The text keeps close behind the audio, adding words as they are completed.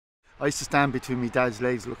I used to stand between my dad's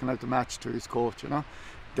legs looking at the match to his coach, you know.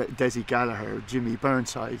 Desi Gallagher, Jimmy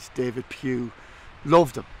Burnside, David Pugh,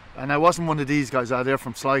 loved them. And I wasn't one of these guys out there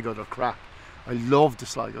from Sligo, they're crap. I loved the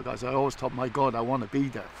Sligo guys. I always thought, my God, I want to be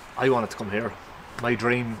there. I wanted to come here. My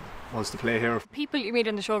dream was to play here. People you meet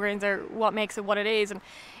in the showgrounds are what makes it what it is, and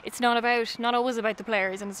it's not always about the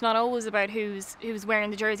players, and it's not always about who's wearing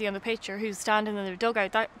the jersey on the pitch or who's standing in the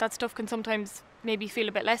dugout. That stuff can sometimes maybe feel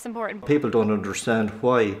a bit less important. People don't understand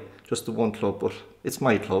why just the one club, but it's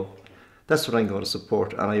my club. That's what I'm going to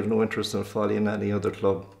support, and I have no interest in following any other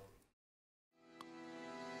club.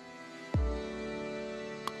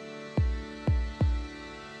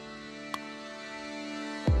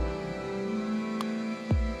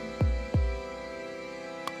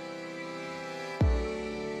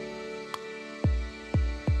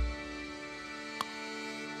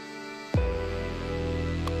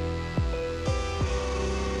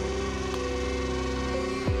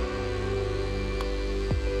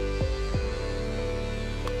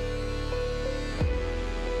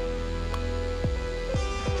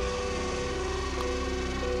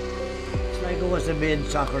 Sligo was the main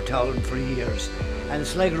soccer town for years, and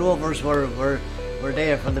Sligo Rovers were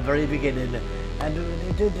there from the very beginning.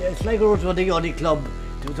 And Sligo Rovers were the only club.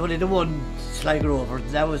 There was only the one Sligo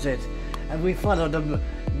Rovers, that was it. And we followed them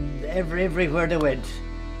everywhere they went.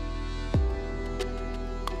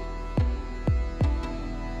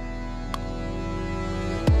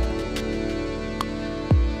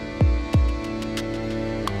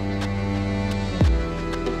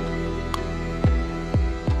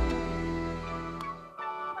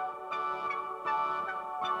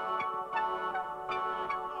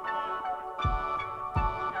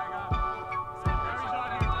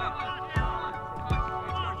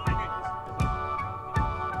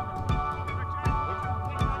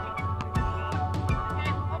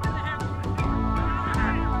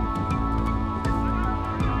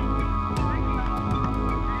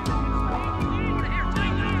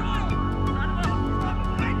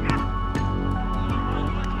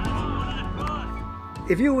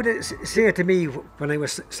 If you would say to me when I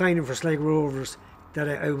was signing for Sligo Rovers that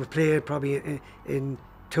I would play probably in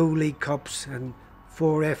 2 League Cups and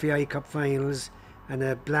 4 FAI Cup finals and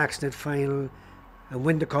a Blacksnet final and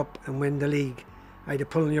win the Cup and win the league, I'd have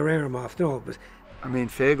pulled your arm off. No, but I mean,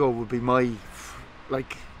 Fago would be my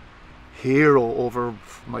hero over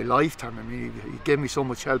my lifetime. I mean, he gave me so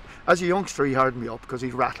much help. As a youngster, he hard me up because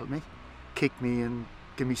he'd rattle me, kick me and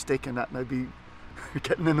give me stick and that, and I'd be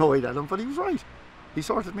getting annoyed at him, but he was right. He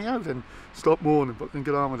sorted me out and stopped moaning but can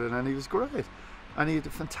get on with it, and he was great. And he had a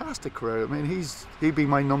fantastic career. I mean, he'd be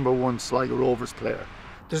my #1 Sligo Rovers player.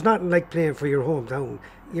 There's nothing like playing for your hometown.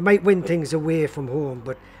 You might win things away from home,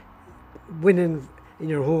 but winning in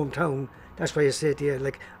your hometown, that's why I say to you,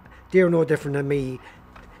 like, they're no different than me.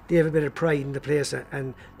 They have a bit of pride in the place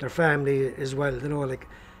and their family as well, you know, like,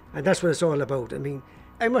 and that's what it's all about. I mean,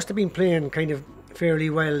 I must have been playing kind of fairly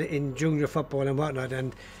well in junior football and whatnot,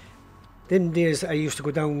 and then days I used to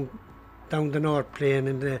go down the north playing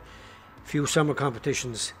in the few summer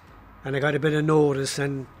competitions, and I got a bit of notice,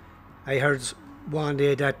 and I heard one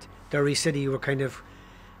day that Derry City were kind of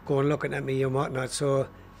going looking at me and whatnot, so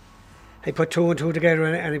I put 2 and 2 together,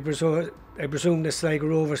 and I presume the Sligo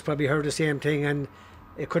Rovers probably heard the same thing, and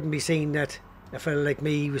it couldn't be seen that a fella like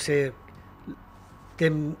me would say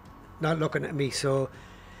them not looking at me. So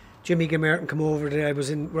Jimmy Merton come over there. I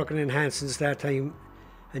was working in Hanson's that time,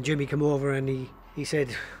 and Jimmy came over and he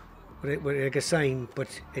said would I get signed, but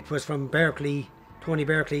it was from Berkeley. Tony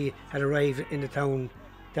Berkeley had arrived in the town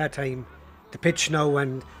that time. The pitch now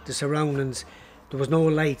and the surroundings, there was no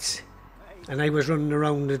lights, and I was running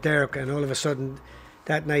around the dark, and all of a sudden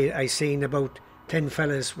that night I seen about 10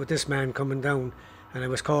 fellas with this man coming down, and I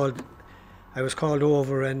was called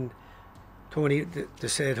over, and Tony, they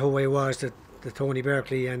said who I was, the Tony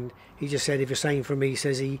Berkeley, and he just said, if you sign for me,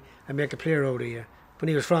 says he, I make a player out of you. When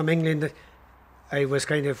he was from England, I was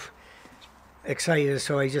kind of excited,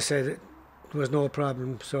 so I just said it was no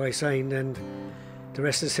problem, so I signed, and the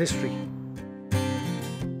rest is history.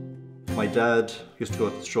 My dad used to go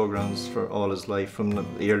to the showgrounds for all his life, from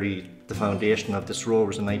the foundation of this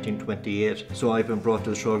Rovers in 1928. So I've been brought to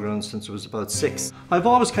the showgrounds since I was about 6. I've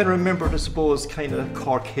always kind of remembered, I suppose, kind of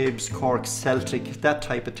Cork Hibs, Cork Celtic, that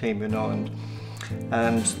type of team, you know,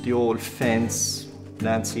 and the old fence,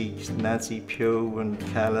 Nancy Pugh and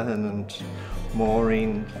Callahan and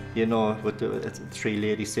Maureen, you know, with the 3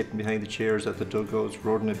 ladies sitting behind the chairs at the dugouts,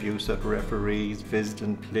 roaring abuse at referees,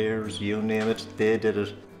 visiting players, you name it, they did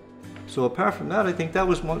it. So apart from that, I think that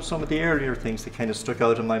was some of the earlier things that kind of stuck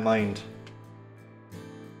out in my mind.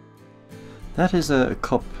 That is a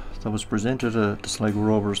cup that was presented to Sligo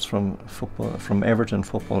Rovers from Everton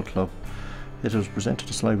Football Club. It was presented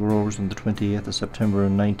to Sligo Rovers on the 28th of September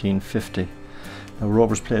in 1950. Now,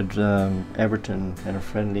 Rovers played Everton in a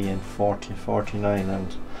friendly in 49,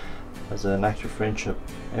 and as an act of friendship,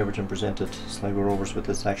 Everton presented Sligo Rovers with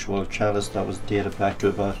this actual chalice that was dated back to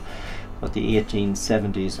about the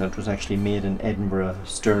 1870s, and it was actually made in Edinburgh,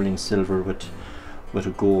 sterling silver with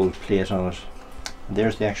a gold plate on it. And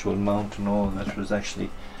there's the actual mount and all that it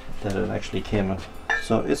actually came in.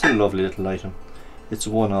 So it's a lovely little item. It's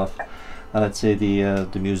a one-off, and I'd say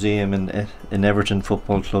the museum in Everton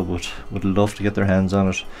Football Club would love to get their hands on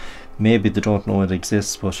it. Maybe they don't know it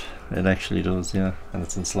exists, but it actually does, yeah, and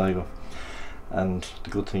it's in Sligo. And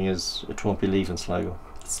the good thing is, it won't be leaving Sligo.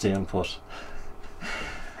 It's staying put.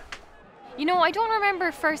 You know, I don't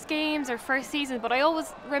remember first games or first seasons, but I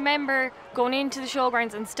always remember going into the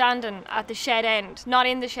showgrounds and standing at the shed end. Not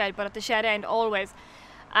in the shed, but at the shed end always.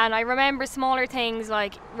 And I remember smaller things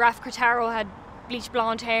like Raf Cortaro had bleached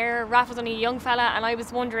blonde hair. Raf was only a young fella, and I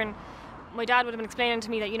was wondering, my dad would have been explaining to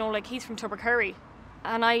me that, you know, like, he's from Tubbercurry.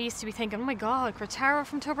 And I used to be thinking, oh my God, Cortaro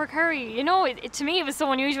from Tubbercurry. You know, to me it was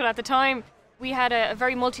so unusual at the time. We had a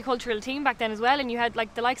very multicultural team back then as well, and you had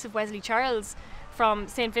like the likes of Wesley Charles from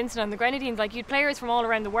St. Vincent and the Grenadines. Like, you'd players from all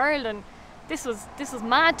around the world, and this was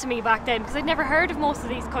mad to me back then, because I'd never heard of most of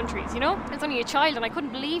these countries, you know. I was only a child and I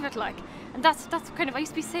couldn't believe it, like. And that's kind of, I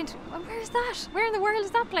used to be saying, well, where is that? Where in the world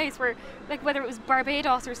is that place? Where, like, whether it was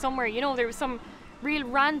Barbados or somewhere, you know, there was some real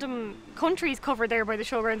random countries covered there by the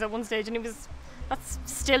showgrounds at one stage, and that's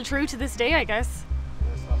still true to this day, I guess.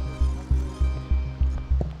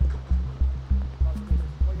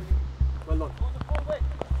 Well done.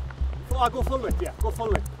 Go full width, yeah, go full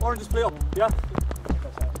width. Oranges play up, yeah.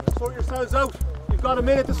 Sort yourselves out. You've got a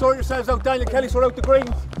minute to sort yourselves out. Daniel Kelly, sort out the greens.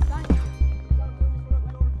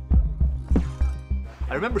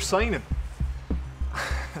 I remember signing.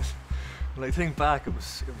 When I think back, it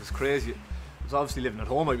was crazy. I was obviously living at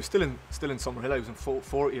home. I was still in Summerhill. I was in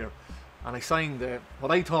fourth year, and I signed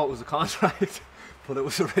what I thought was a contract, but it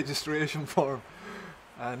was a registration form.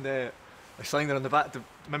 And I signed it on the back.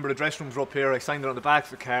 Remember, the dressing rooms were up here. I signed it on the back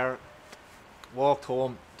of the car. Walked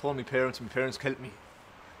home, told my parents, and my parents killed me.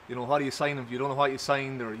 You know, what are you signing? You don't know what you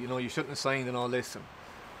signed, or, you know, you shouldn't have signed and all this. And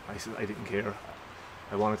I said I didn't care.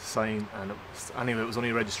 I wanted to sign, and it was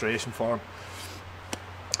only a registration form.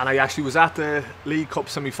 And I actually was at the League Cup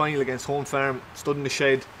semi-final against Home Farm, stood in the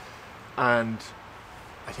shed, and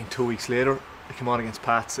I think 2 weeks later I came on against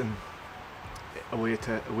Pats and away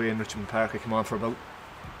in Richmond Park. I came on for about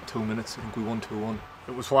 2 minutes. I think we won 2-1.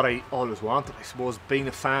 It was what I always wanted, I suppose, being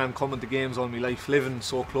a fan, coming to games all my life, living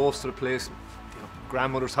so close to the place. You know,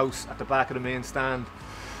 grandmother's house at the back of the main stand.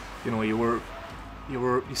 You know, you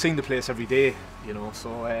seen the place every day. You know,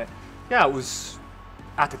 so yeah, it was,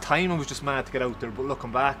 at the time I was just mad to get out there. But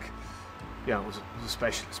looking back, yeah, it was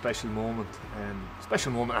a special moment,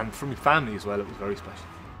 and for my family as well, it was very special.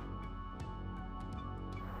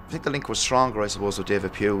 I think the link was stronger, I suppose, with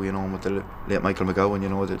David Pugh, you know, and with the late Michael McGowan. You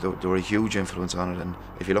know, they were a huge influence on it. And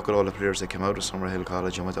if you look at all the players that came out of Summerhill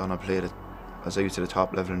College and went on and played it, as I used to the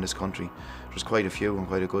top level in this country, there's quite a few, and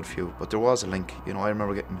quite a good few. But there was a link. You know, I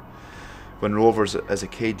remember getting, when Rovers as a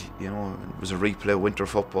kid, you know, it was a replay, winter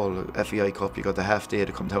football, FEI Cup, you got the half day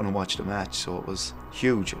to come down and watch the match, so it was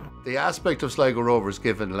huge. The aspect of Sligo Rovers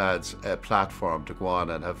giving lads a platform to go on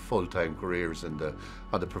and have full-time careers on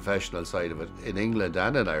the professional side of it in England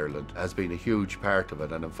and in Ireland has been a huge part of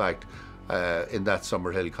it. And in fact, in that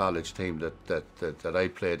Summerhill College team that I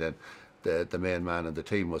played in, the main man in the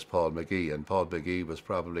team was Paul McGee, and Paul McGee was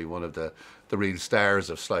probably one of the real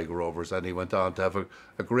stars of Sligo Rovers, and he went on to have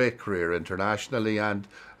a great career internationally and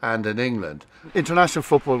in England. International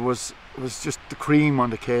football was just the cream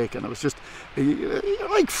on the cake, and it was just, you're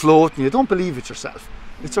like floating. You don't believe it yourself.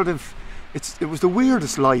 It's sort of, it was the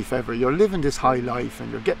weirdest life ever. You're living this high life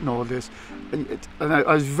and you're getting all this, and I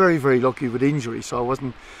was very, very lucky with injury, so I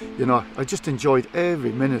wasn't, you know, I just enjoyed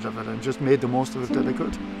every minute of it and just made the most of it that I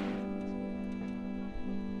could.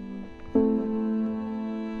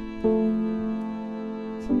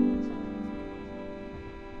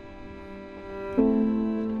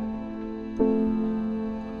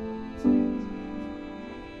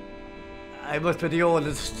 I must be the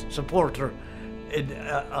oldest supporter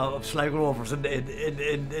of Sligo Rovers in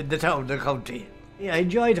the town, the county. Yeah, I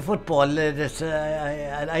enjoy the football,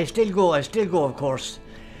 and I still go, of course.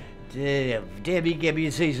 Davey gave me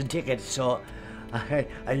a season ticket, so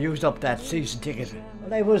I used up that season ticket.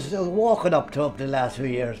 Well, I was walking up the last few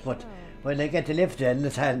years, but when I get the lift in,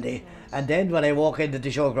 it's handy. And then when I walk into the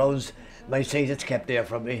showgrounds, my seat is kept there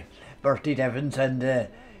from me. Bertie Evans and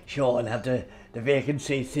Sean have the vacant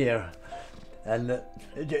seats here. And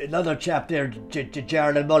another chap there,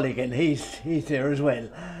 Gerald Mulligan, he's there as well.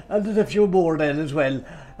 And there's a few more then as well.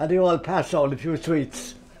 And they all pass on a few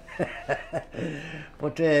sweets.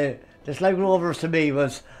 But the Sligo Rovers to me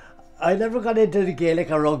was, I never got into the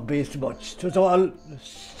Gaelic or rugby so much. It was all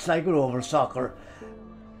Sligo Rovers soccer.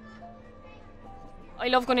 I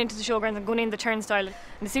love going into the showgrounds and going in the turnstile. And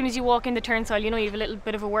as soon as you walk in the turnstile, you know you have a little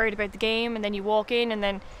bit of a word about the game, and then you walk in and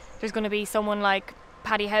then there's going to be someone like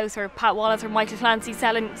Paddy House or Pat Wallace or Michael Clancy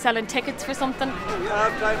selling tickets for something.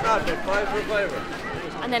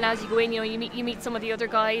 And then as you go in, you know, you meet some of the other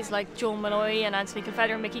guys like Joe Malloy and Anthony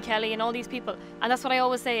Confederate and Mickey Kelly and all these people. And that's what I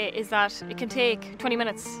always say, is that it can take 20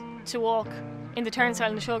 minutes to walk in the turnstile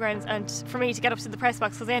in the showgrounds, and for me to get up to the press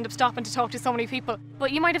box, because I end up stopping to talk to so many people.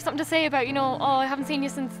 But you might have something to say about, you know, oh, I haven't seen you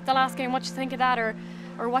since the last game, what do you think of that, or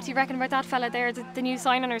what do you reckon about that fella there, the new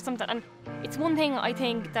signing or something. And it's one thing I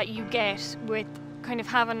think that you get with kind of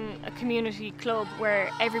having a community club where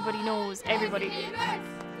everybody knows everybody.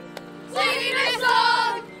 Singing a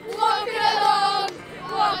song, walking along,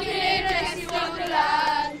 walking in a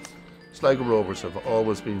wonderland. Sligo Rovers have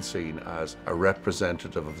always been seen as a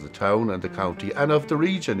representative of the town and the county and of the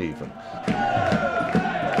region even.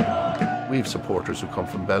 We've supporters who come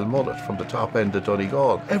from Belmullet, from the top end of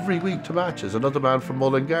Donegal, every week to matches. Another man from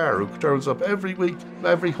Mullingar who turns up every week,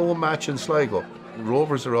 every home match in Sligo.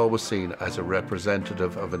 Rovers are always seen as a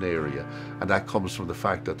representative of an area, and that comes from the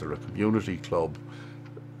fact that they're a community club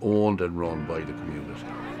owned and run by the community.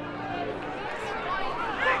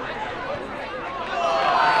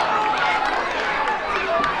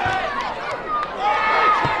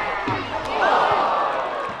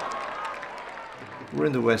 We're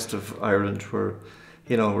in the west of Ireland where,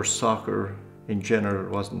 you know, where soccer in general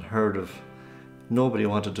wasn't heard of. Nobody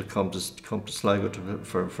wanted to come to Sligo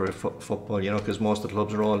for football, you know, because most of the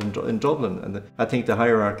clubs are all in Dublin. And I think the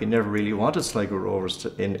hierarchy never really wanted Sligo Rovers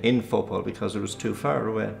in football because it was too far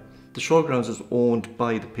away. The showgrounds is owned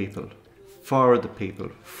by the people,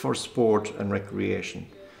 for sport and recreation.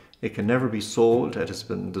 It can never be sold.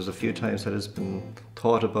 There's a few times that it's been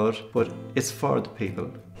thought about, but it's for the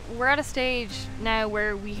people. We're at a stage now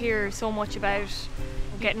where we hear so much about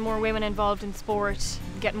getting more women involved in sport,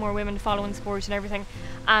 getting more women following sport and everything.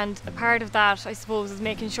 And a part of that, I suppose, is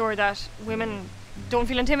making sure that women don't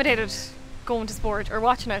feel intimidated going to sport or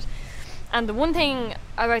watching it. And the one thing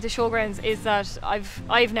about the showgrounds is that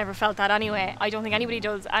I've never felt that anyway. I don't think anybody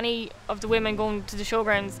does. Any of the women going to the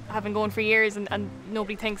showgrounds have been going for years, and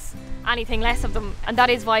nobody thinks anything less of them. And that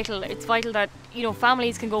is vital. It's vital that, you know,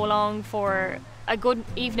 families can go along for a good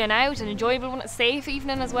evening out, an enjoyable one, a safe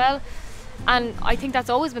evening as well. And I think that's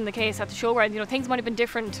always been the case at the showgrounds. You know, things might have been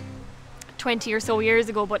different 20 or so years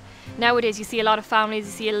ago, but nowadays you see a lot of families,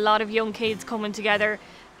 you see a lot of young kids coming together.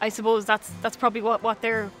 I suppose that's probably what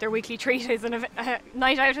their weekly treat is, and a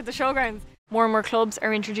night out at the showgrounds. More and more clubs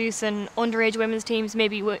are introducing underage women's teams,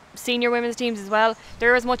 maybe senior women's teams as well.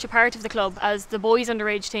 They're as much a part of the club as the boys'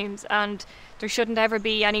 underage teams, and there shouldn't ever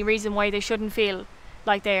be any reason why they shouldn't feel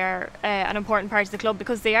like they are an important part of the club,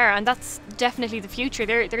 because they are, and that's definitely the future.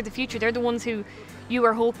 They're the future. They're the ones who you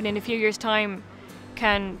are hoping in a few years' time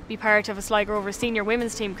can be part of a Sligo Rovers senior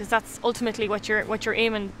women's team, because that's ultimately what you're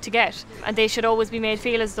aiming to get. And they should always be made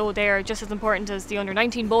feel as though they are just as important as the under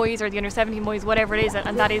 19 boys or the under 17 boys, whatever it is,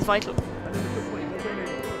 and that is vital.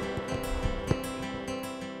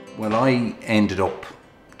 Well, I ended up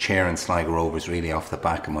chairing Sligo Rovers really off the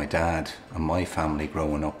back of my dad and my family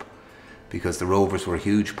growing up, because the Rovers were a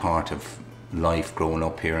huge part of life growing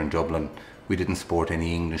up here in Dublin. We didn't support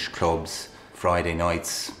any English clubs. Friday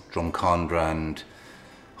nights, Drumcondra and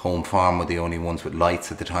Home Farm were the only ones with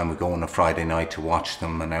lights at the time. We'd go on a Friday night to watch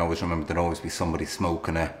them, and I always remember there'd always be somebody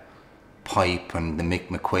smoking a pipe and the Mick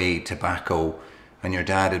McQuaid tobacco, and your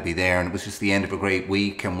dad would be there, and it was just the end of a great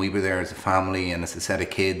week, and we were there as a family and as a set of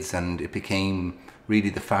kids, and it became really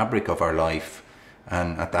the fabric of our life.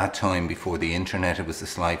 And at that time, before the internet, it was the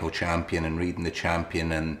Sligo Champion and reading the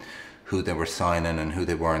Champion and who they were signing and who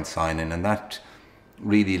they weren't signing, and that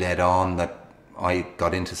really led on that I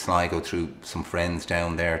got into Sligo through some friends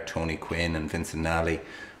down there, Tony Quinn and Vincent Nally,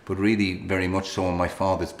 but really very much so in my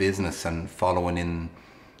father's business and following in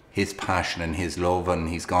his passion and his love. And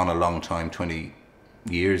he's gone a long time, 20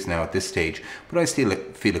 years now at this stage, but I still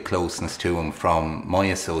feel a closeness to him from my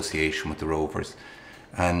association with the Rovers.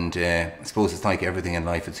 And I suppose it's like everything in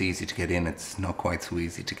life, it's easy to get in, it's not quite so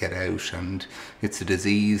easy to get out, and it's a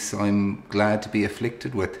disease I'm glad to be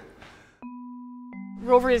afflicted with.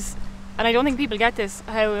 Rovers, and I don't think people get this,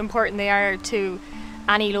 how important they are to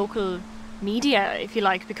any local media, if you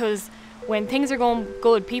like, because when things are going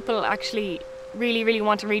good, people actually really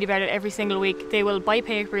want to read about it every single week. They will buy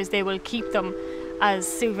papers, they will keep them as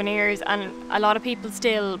souvenirs, and a lot of people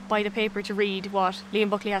still buy the paper to read what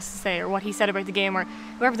Liam Buckley has to say or what he said about the game, or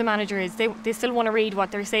whoever the manager is. They still want to read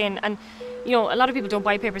what they're saying. And you know, a lot of people don't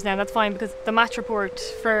buy papers now, that's fine, because the match report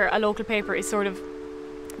for a local paper is sort of,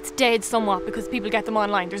 it's dead somewhat because people get them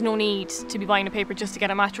online. There's no need to be buying a paper just to get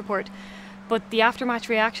a match report. But the after-match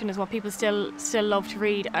reaction is what people still love to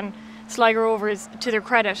read. And Sligo Rovers, to their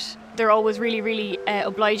credit, they're always really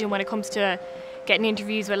obliging when it comes to getting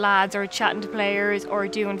interviews with lads or chatting to players or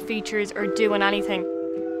doing features or doing anything.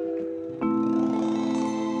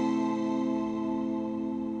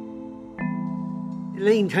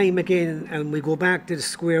 Line time again, and we go back to the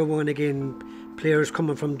square one again. Players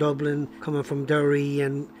coming from Dublin, coming from Derry,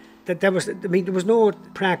 and that was, I mean, there was no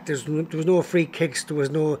practice, there was no free kicks, there was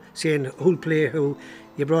no saying who'll play who.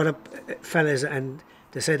 You brought up fellas and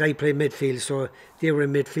they said I play midfield, so they were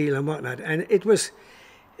in midfield and whatnot. And it was,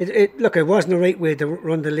 look, it wasn't the right way to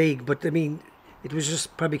run the league, but I mean, it was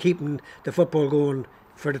just probably keeping the football going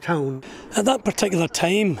for the town. At that particular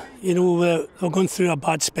time, you know, we were going through a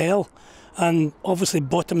bad spell, and obviously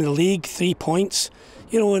bottom of the league, 3 points,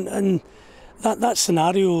 you know, and that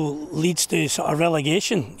scenario leads to sort of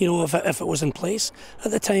relegation, you know, if it was in place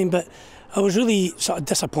at the time. But I was really sort of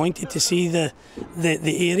disappointed to see the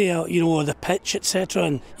area, you know, the pitch, etc.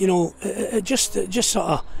 And you know, it just sort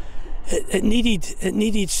of it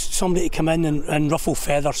needed somebody to come in and ruffle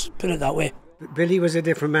feathers, put it that way. Billy was a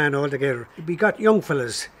different man altogether. We got young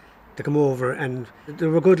fellas to come over, and they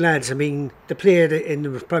were good lads. I mean, they played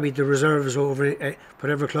in probably the reserves over at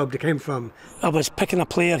whatever club they came from. I was picking a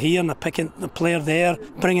player here and picking a player there,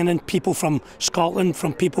 bringing in people from Scotland,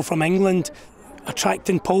 from people from England,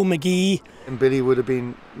 attracting Paul McGee. And Billy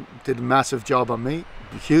did a massive job on me,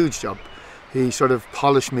 a huge job. He sort of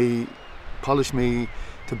polished me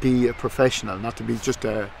to be a professional, not to be just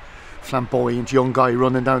a flamboyant young guy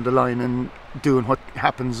running down the line and doing what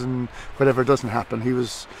happens and whatever doesn't happen.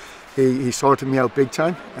 He sorted me out big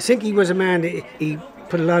time. I think he was a man, he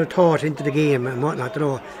put a lot of thought into the game and whatnot, you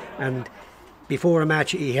know, and before a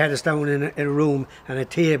match he had us down in a room and a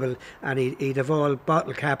table, and he'd have all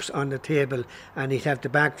bottle caps on the table, and he'd have the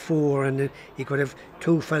back four, and he could have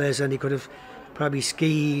two fellas, and he could have probably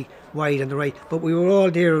ski wide on the right, but we were all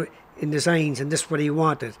there in the signs, and this is what he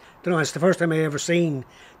wanted. You know, it's the first time I ever seen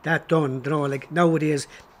that done. You know, like nowadays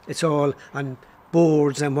it's all on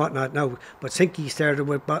boards and whatnot now, but Sinky started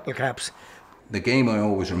with bottle caps. The game I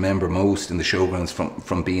always remember most in the showgrounds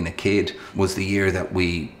from being a kid was the year that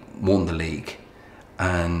we won the league,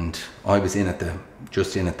 and I was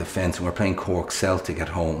just in at the fence, and we're playing Cork Celtic at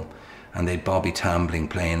home, and they had Bobby Tambling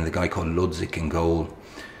playing, the guy called Ludzik in goal,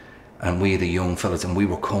 and we the young fellas, and we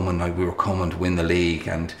were coming to win the league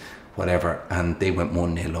and whatever, and they went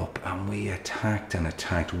 1-0 up, and we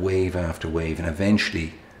attacked wave after wave, and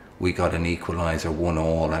eventually we got an equaliser,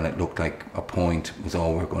 1-1, and it looked like a point was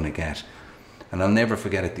all we're going to get. And I'll never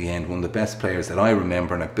forget at the end, one of the best players that I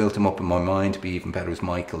remember, and I built him up in my mind to be even better, was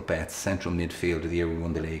Michael Betts, central midfielder the year we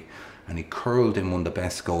won the league. And he curled in one of the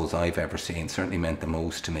best goals I've ever seen, certainly meant the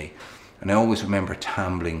most to me. And I always remember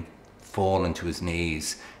Tambling falling to his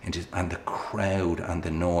knees, and the crowd and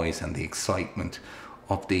the noise and the excitement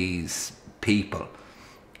of these people,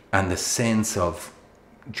 and the sense of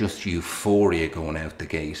just euphoria going out the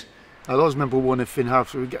gate. I always remember one at Finn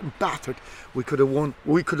Harps, we were getting battered. We could have won,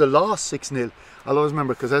 we could have lost 6-0. I'll always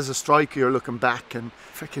remember, because as a striker you're looking back, and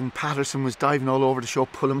freaking Patterson was diving all over the show,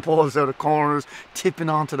 pulling balls out of corners, tipping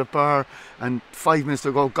onto the bar, and 5 minutes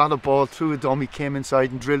ago got a ball through a dummy, came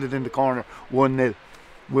inside and drilled it in the corner, 1-0.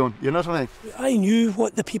 Won. You know what I mean? I knew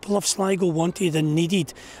what the people of Sligo wanted and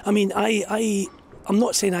needed. I mean, I'm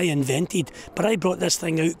not saying I invented, but I brought this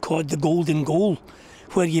thing out called the Golden Goal,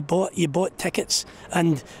 where you bought tickets,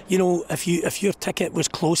 and you know, if your ticket was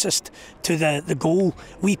closest to the goal,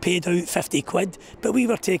 we paid out 50 quid, but we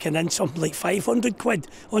were taking in something like 500 quid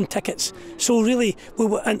on tickets. So really, we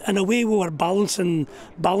were in a way we were balancing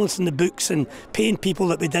the books and paying people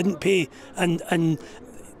that we didn't pay, and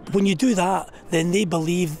when you do that, then they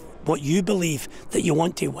believe what you believe, that you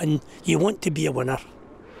want to win, you want to be a winner.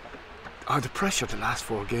 The pressure the last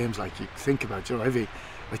 4 games, like you think about, you know,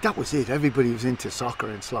 like that was it. Everybody was into soccer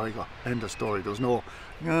in Sligo. End of story. There was no,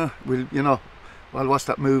 what's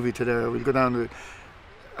that movie today? We'll go down to.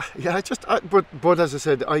 Yeah, but as I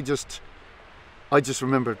said, I just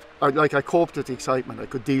remembered. I coped with the excitement. I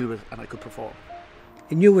could deal with it, and I could perform.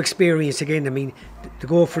 A new experience again. I mean, to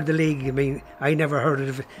go for the league. I mean, I never heard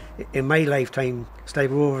of it in my lifetime.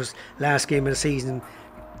 Sligo Rovers last game of the season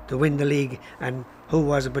to win the league, and who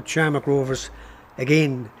was it but Shamrock Rovers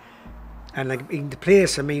again. And like the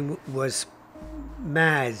place, I mean, was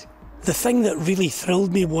mad. The thing that really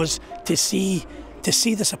thrilled me was to see the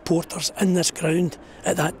supporters in this ground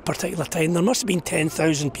at that particular time. There must have been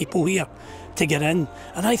 10,000 people here to get in,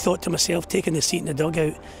 and I thought to myself, taking the seat in the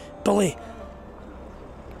dugout, Billy,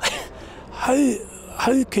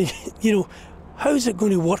 how can how's it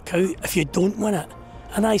going to work out if you don't win it?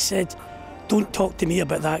 And I said, don't talk to me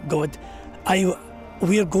about that, God.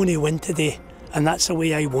 We're going to win today, and that's the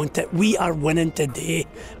way I want it. We are winning today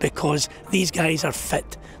because these guys are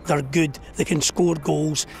fit, they're good, they can score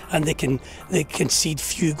goals, and they concede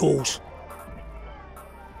few goals.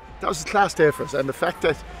 That was a class day for us, and the fact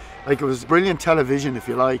that it was brilliant television, if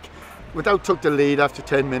you like. Without took the lead after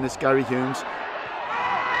 10 minutes, Gary Humes.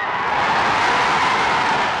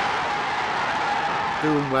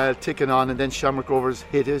 Doing well, ticking on, and then Shamrock Rovers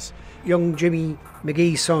hit us. Young Jimmy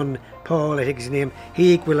McGee's son, Paul, I think his name,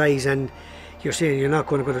 he equalised, and you're saying you're not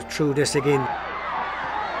going to go through this again.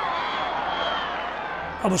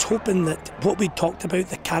 I was hoping that what we talked about,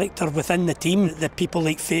 the character within the team, the people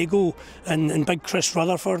like Fago and Big Chris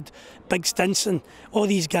Rutherford, Big Stinson, all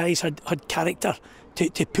these guys had character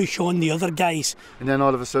to push on the other guys. And then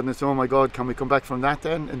all of a sudden it's, oh my God, can we come back from that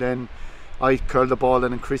then? And then I curled the ball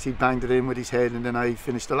in and Chrissy banged it in with his head, and then I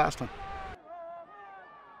finished the last one.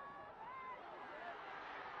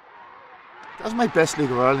 That was my best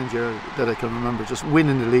League of Ireland year that I can remember, just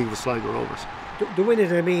winning the league with Sligo Rovers. To win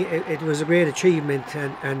it, I mean, it was a great achievement,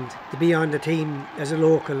 and to be on the team as a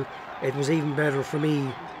local, it was even better for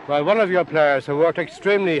me. Well, one of your players who worked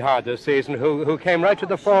extremely hard this season, who came right to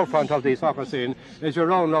the forefront of the soccer scene, is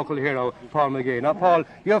your own local hero, Paul McGee. Now, Paul,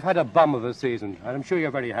 you've had a bomb of a season, and I'm sure you're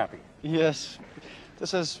very happy. Yes,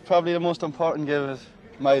 this is probably the most important game of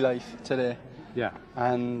my life today. Yeah.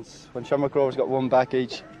 And when Shamrock Rovers got one back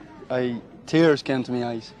each, tears came to my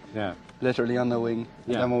eyes. Yeah. Literally on the wing.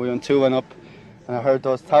 Yeah. And then when we went 2-1 up, and I heard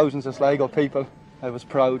those thousands of Sligo people, I was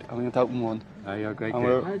proud, and we went out and won. Oh, you're a great and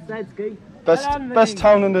kid. we're best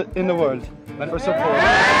town in the world for support.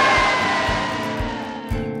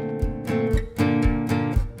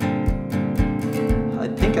 I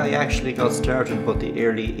think I actually got started about the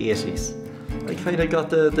early 80s. I kind of got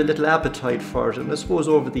the little appetite for it, and I suppose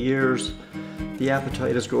over the years the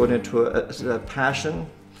appetite has grown into a passion.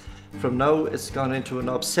 From now it's gone into an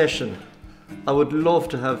obsession. I would love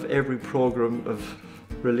to have every programme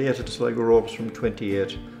related to Sligo Rovers from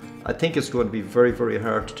 28. I think it's going to be very, very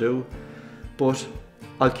hard to do, but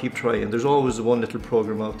I'll keep trying. There's always one little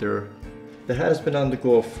programme out there. It has been on the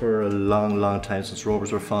go for a long, long time, since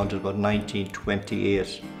Rovers were founded about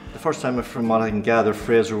 1928. The first time, from what I can gather,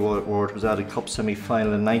 Fraser Ward was at a cup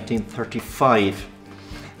semi-final in 1935.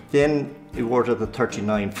 Then it was at the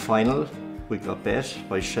 39 final. We got bet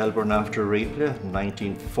by Shelbourne after a replay. In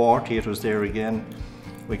 1940 it was there again.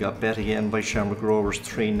 We got bet again by Shamrock Rovers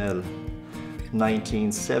 3-0.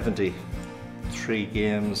 1970, 3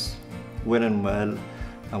 games, winning well,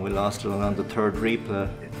 and we lost it on the third replay.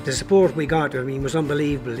 The support we got, I mean, was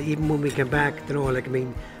unbelievable. Even when we came back, the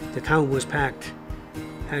town was packed,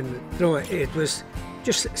 and it was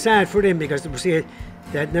just sad for them because they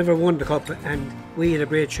had never won the cup, and we had a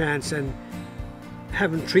great chance, and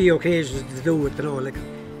having 3 occasions to do it,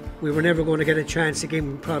 we were never going to get a chance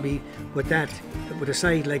again, probably with a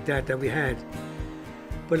side like that we had.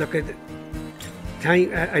 But look,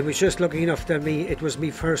 I was just lucky enough that it was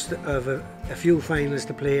me first of a few finals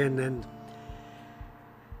to play in, and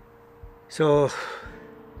so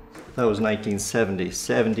that was 1970.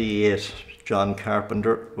 78, John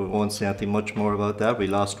Carpenter. We won't say anything much more about that. We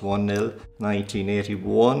lost 1-0.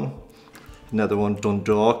 1981, another one,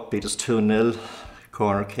 Dundalk beat us 2-0.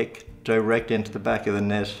 Corner kick direct into the back of the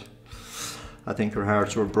net. I think our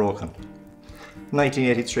hearts were broken.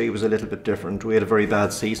 1983 was a little bit different. We had a very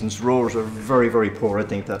bad season. Rovers were very, very poor, I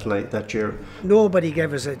think, that year. Nobody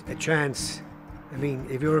gave us a chance. I mean,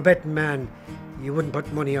 if you were a betting man, you wouldn't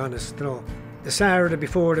put money on us. The Saturday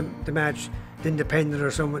before the match, the Independent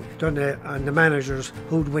or someone done on the managers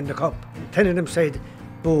who'd win the cup. 10 of them said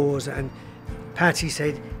Bows, and Patsy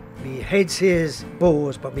said, "Me head says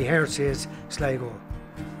Bows, but me heart says Sligo."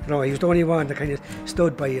 He was the only one that kind of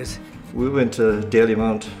stood by us. We went to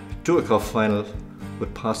Dalymount to a cup final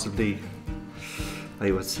with possibly,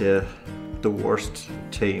 I would say, the worst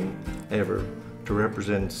team ever to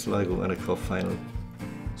represent Sligo in a cup final.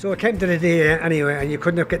 So it came to the day anyway, and you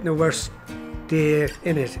couldn't have gotten a worse day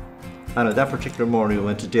in it. And at that particular morning we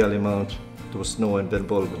went to Dalymount. There was snow in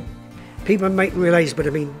Benbulben. People mightn't realise, but I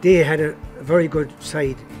mean, they had a very good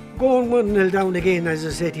side. Going 1-0 down again, as I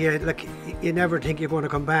said to you, you never think you're going to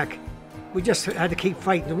come back. we just had to keep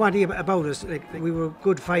fighting. The one thing about us, like, we were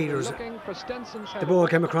good fighters. The ball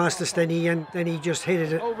came across to Stenny and then he just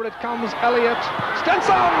hit it. Over it comes Elliott.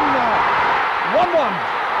 Stenson!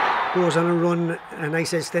 1-1. Goes on a run and I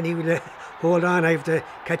said, Stenny, will you hold on, I have to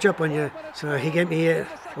catch up on you. So he gave me a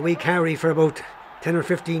wee carry for about 10 or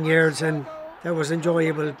 15 yards and that was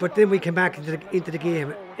enjoyable. But then we came back into the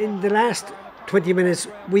game. In the last 20 minutes,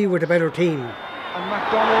 we were the better team. And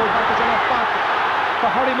MacDonald back is on a back for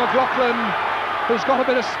Harry McLaughlin, who's got a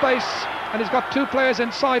bit of space and he's got two players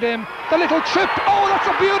inside him. The little chip, oh, that's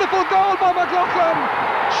a beautiful goal by McLaughlin.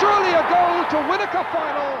 Surely a goal to win a cup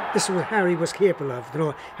final. This is what Harry was capable of, you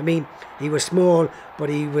know. I mean, he was small, but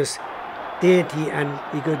he was dainty and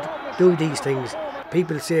he could do these things.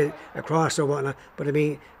 People say a cross or whatnot, but I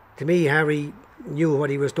mean, to me, Harry knew what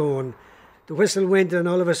he was doing. The whistle went and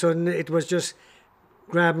all of a sudden it was just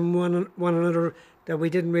grabbing one another that we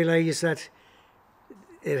didn't realise that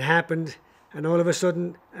it happened, and all of a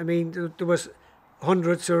sudden, I mean, there was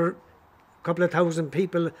hundreds or a couple of thousand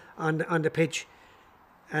people on the pitch,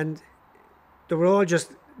 and they were all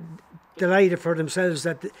just delighted for themselves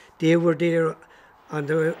that they were there on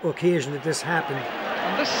the occasion that this happened.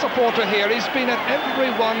 And this supporter here, he's been at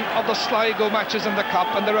every one of the Sligo matches in the Cup,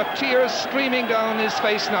 and there are tears streaming down his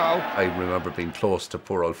face now. I remember being close to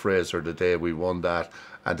poor old Fraser the day we won that,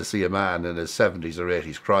 and to see a man in his 70s or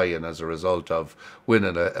 80s crying as a result of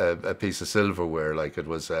winning a piece of silverware, like it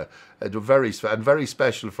was very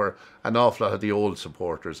special for an awful lot of the old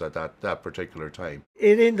supporters at that particular time.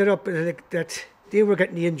 It ended up that they were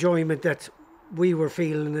getting the enjoyment that we were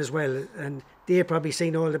feeling as well, and they probably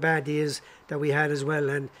seen all the bad days that we had as well,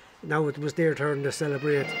 and now it was their turn to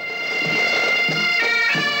celebrate.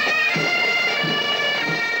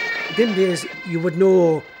 Them days you would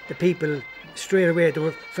know the people straight away. There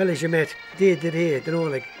were fellas you met day to day, you know,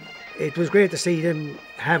 like it was great to see them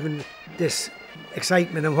having this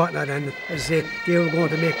excitement and whatnot, and as I say, they were going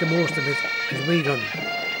to make the most of it as we done.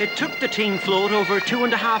 It took the team float over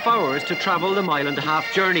 2.5 hours to travel the 1.5 mile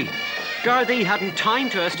journey. Gardaí hadn't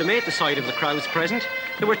time to estimate the size of the crowds present.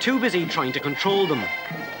 They were too busy trying to control them.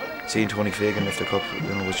 Seeing Tony Fagan lift the cup, you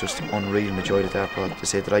know, was just unreal and enjoyed it that. But to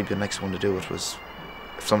say that I'd be the next one to do it was,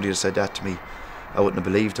 if somebody had said that to me, I wouldn't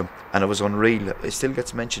have believed them. And it was unreal. It still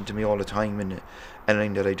gets mentioned to me all the time in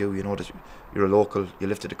anything that I do. You know, that you're a local, you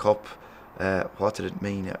lifted the cup. What did it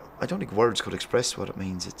mean? I don't think words could express what it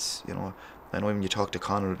means. It's, you know, I know when you talk to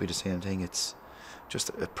Conor, it'll be the same thing. It's just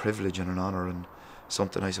a privilege and an honour, and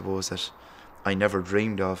something I suppose that I never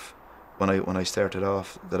dreamed of when I started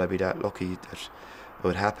off, that I'd be that lucky that it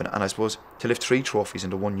would happen. And I suppose to lift 3 trophies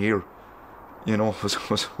into 1 year, you know,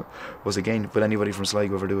 was again, will anybody from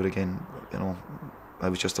Sligo ever do it again? You know, I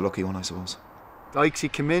was just a lucky one, I suppose. Dykes, he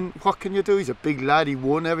came in, what can you do? He's a big lad, he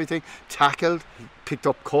won everything, tackled, he picked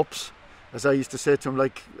up cups. As I used to say to him,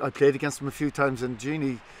 like, I played against him a few times, and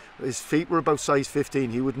Jeannie, his feet were about size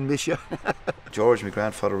 15, he wouldn't miss you. George, my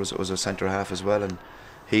grandfather, was a centre half as well, and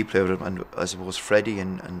he played with him, and I suppose Freddie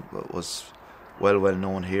and was well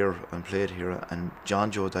known here and played here, and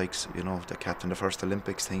John Joe Dykes, you know, the captain of the first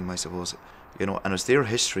Olympics team, I suppose, you know, and it's their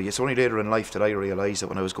history. It's only later in life that I realised that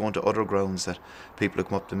when I was going to other grounds that people would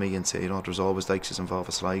come up to me and say, you know, there's always Dykes involved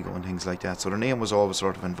with Sligo and things like that, so their name was always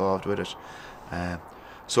sort of involved with it.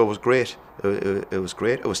 So it was great. It was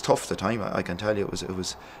great. It was tough at the time, I can tell you. It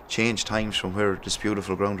was changed times from where this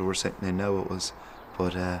beautiful ground we're sitting in now.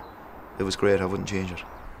 But it was great. I wouldn't change it.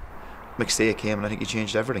 McStay came and I think he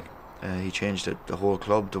changed everything. He changed the whole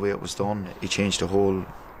club, the way it was done. He changed the whole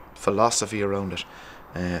philosophy around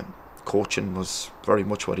it. Coaching was very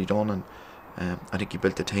much what he done, and I think he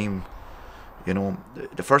built the team. You know,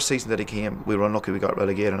 the first season that he came, we were unlucky we got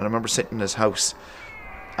relegated, and I remember sitting in his house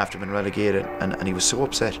after being relegated, and he was so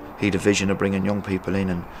upset. He had a vision of bringing young people in,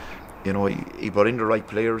 and you know, he brought in the right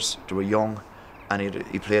players. They were young, and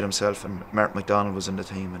he played himself, and Martin McDonald was in the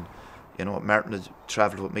team, and you know, Martin had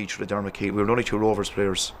travelled with me through the Dermot Keely. We were only 2 Rovers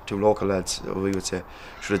players, 2 local lads, we would say,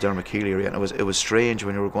 through the Dermot Keely area, and it was strange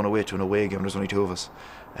when you were going away to an away game. There was only 2 of us.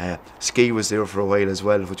 Ski was there for a while as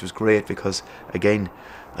well, which was great, because again,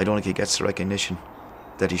 I don't think he gets the recognition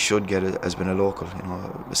that he should get as being a local. You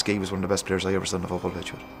know, Ski was one of the best players I ever stood on the football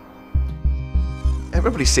pitch with.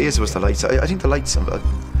 Everybody says it was the lights. I think the lights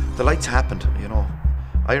happened, you know.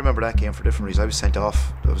 I remember that game for different reasons. I was sent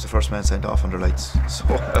off. I was the first man sent off under lights. So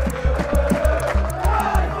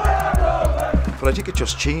but I think it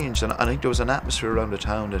just changed, and I think there was an atmosphere around the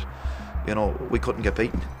town that, you know, we couldn't get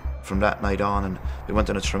beaten from that night on, and we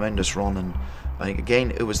went on a tremendous run, and I think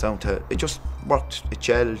again it was down to, it just worked, it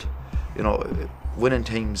gelled, you know. Winning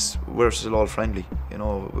teams, we're still all friendly, you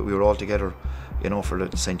know, we were all together you know, for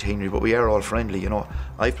the centenary, but we are all friendly, you know.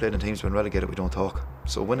 I've played in teams when relegated, we don't talk.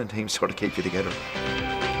 So winning teams sort of keep you together.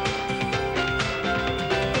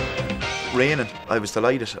 Raining, I was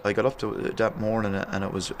delighted. I got up to that morning and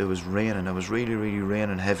it was raining. It was really, really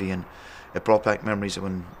raining heavy, and it brought back memories of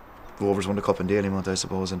when Rovers won the Cup in Dalymount, I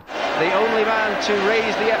suppose. And the only man to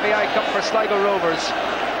raise the FAI Cup for Sligo Rovers.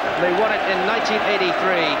 They won it in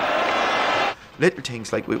 1983. Little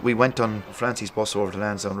things like we went on Francie's bus over to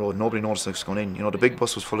Lansdowne Road. Nobody noticed us going in. You know, the big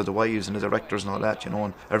bus was full of the wives and the directors and all that, you know,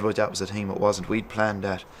 and everybody thought that was the team. It wasn't. We'd planned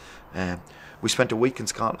that. We spent a week in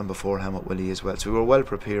Scotland beforehand with Willie as well, so we were well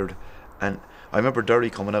prepared. And I remember Derry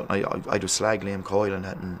coming out, and I just slag Liam Coyle and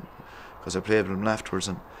that, because I played with them afterwards,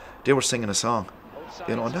 and they were singing a song,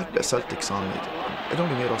 you know, and that Celtic song, it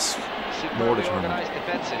only made us more determined.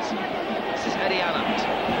 This is Eddie Annand.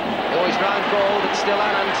 He always ran gold, it's still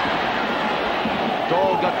Annand.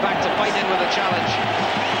 Gold got back to fight in with a challenge,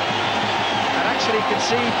 and actually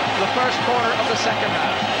concede the first corner of the second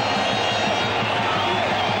half.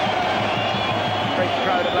 Great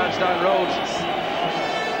crowd at Lansdowne Road.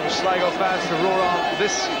 Sligo fans to roar on.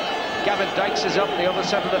 This Gavin Dykes is up, the other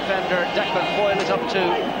centre defender Declan Boyle is up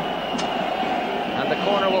too, and the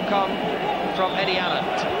corner will come from Eddie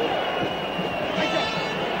Annand.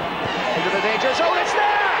 Into the danger zone, it's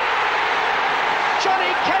there!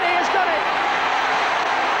 Johnny Kenny has done it!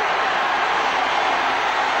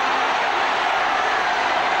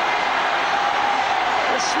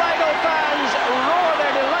 The Sligo fans roar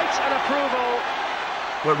their delight and approval.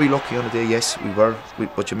 Were we lucky on the day? Yes, we were.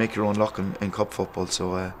 But you make your own luck in cup football.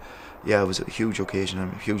 So, yeah, it was a huge occasion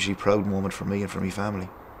and a hugely proud moment for me and for my family.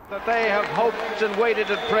 That they have hoped and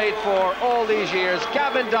waited and prayed for all these years.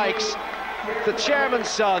 Gavin Dykes, the chairman's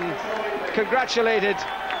son, congratulated.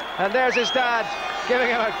 And there's his dad giving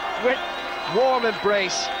him a warm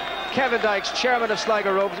embrace. Kevin Dykes, chairman of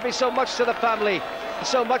Sligo Rovers. It means so much to the family,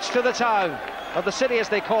 so much to the town, or the city as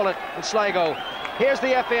they call it in Sligo. Here's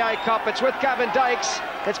the FAI Cup. It's with Gavin Dykes.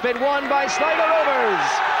 It's been won by Sligo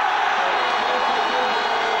Rovers.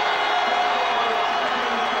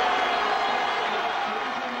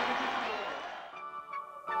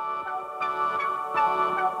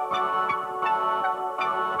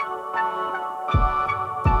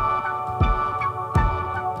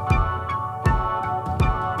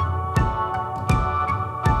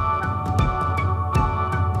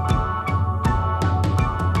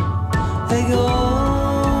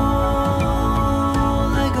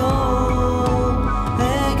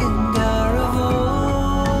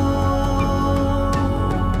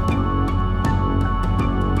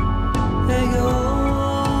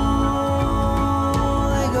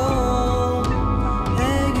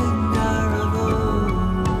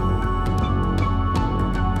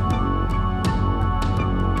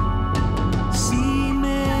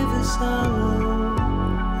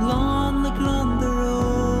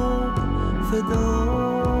 For those